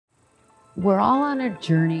We're all on a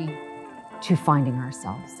journey to finding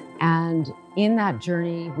ourselves. And in that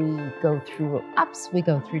journey, we go through ups, we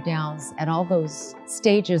go through downs, and all those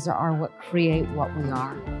stages are what create what we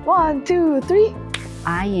are. 1, 2, 3.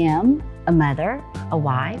 I am a mother, a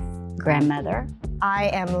wife, grandmother. I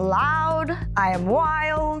am loud. I am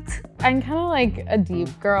wild. I'm kind of like a deep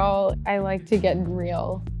girl. I like to get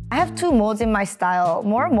real. I have 2 modes in my style,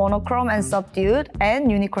 more monochrome and subdued, and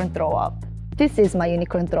unicorn throw up. This is my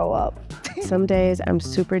unicorn throw up. Some days I'm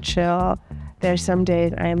super chill. There's some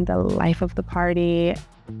days I am the life of the party.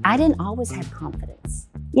 I didn't always have confidence.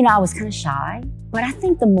 You know, I was kind of shy, but I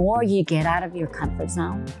think the more you get out of your comfort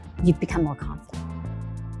zone, you become more confident.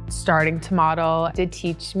 Starting to model did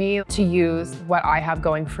teach me to use what I have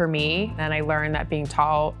going for me. And I learned that being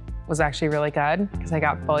tall was actually really good because I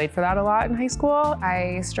got bullied for that a lot in high school.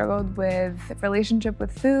 I struggled with relationship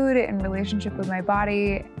with food and relationship with my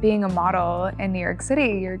body. Being a model in New York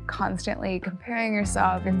City, you're constantly comparing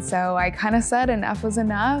yourself. And so I kind of said enough was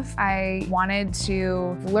enough. I wanted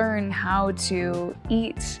to learn how to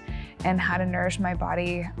eat and how to nourish my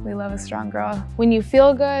body. We love a strong girl. When you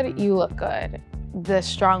feel good, you look good. The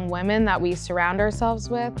strong women that we surround ourselves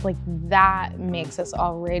with, like that makes us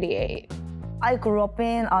all radiate. I grew up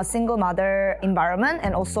in a single mother environment,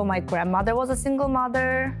 and also my grandmother was a single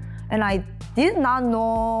mother. And I did not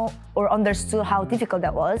know or understood how difficult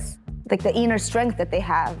that was. Like the inner strength that they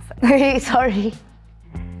have. Sorry.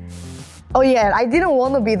 Oh yeah, I didn't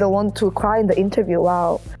want to be the one to cry in the interview,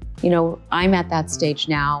 wow. You know, I'm at that stage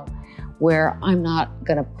now where I'm not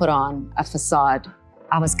gonna put on a facade.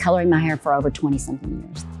 I was coloring my hair for over 20-something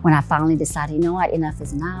years. When I finally decided, you know what, enough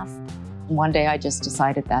is enough. One day I just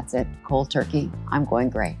decided that's it, cold turkey, I'm going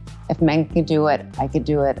gray. If men can do it, I could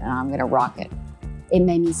do it, and I'm gonna rock it. It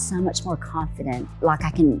made me so much more confident, like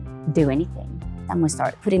I can do anything. I'm gonna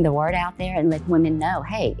start putting the word out there and let women know,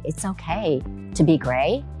 hey, it's okay to be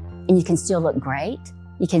gray, and you can still look great,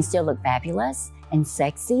 you can still look fabulous and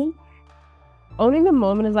sexy. Owning the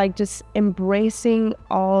moment is like just embracing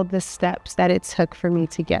all the steps that it took for me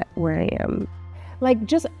to get where I am. Like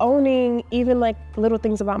just owning even like little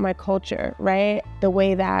things about my culture, right? The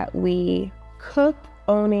way that we cook,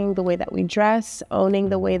 owning the way that we dress, owning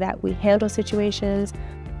the way that we handle situations,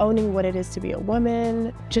 owning what it is to be a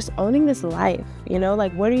woman, just owning this life, you know?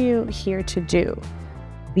 Like, what are you here to do?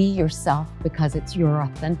 Be yourself, because it's your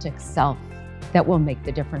authentic self that will make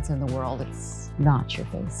the difference in the world. It's not your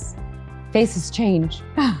face. Faces change,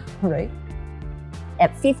 right?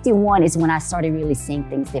 At 51 is when I started really seeing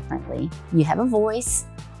things differently. You have a voice,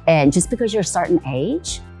 and just because you're a certain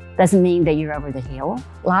age doesn't mean that you're over the hill.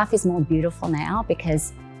 Life is more beautiful now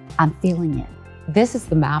because I'm feeling it. This is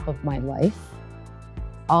the map of my life.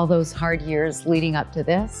 All those hard years leading up to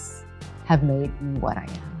this have made me what I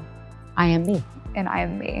am. I am me. And I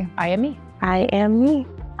am me. I am me. I am me.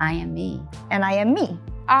 I am me. And I am me.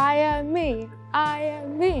 I am me. I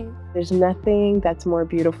am me. There's nothing that's more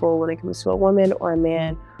beautiful when it comes to a woman or a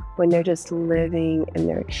man when they're just living in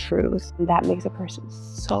their truth. That makes a person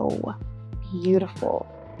so beautiful.